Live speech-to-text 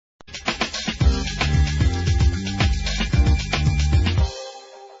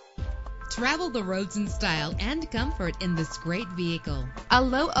Travel the roads in style and comfort in this great vehicle. A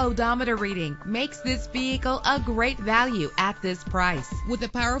low odometer reading makes this vehicle a great value at this price. With a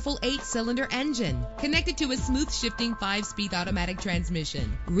powerful 8-cylinder engine connected to a smooth shifting 5-speed automatic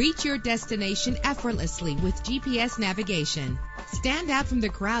transmission, reach your destination effortlessly with GPS navigation. Stand out from the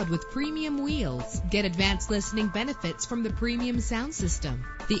crowd with premium wheels. Get advanced listening benefits from the premium sound system.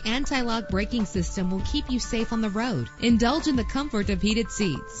 The anti-lock braking system will keep you safe on the road. Indulge in the comfort of heated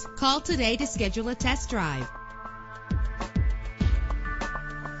seats. Call today to schedule a test drive.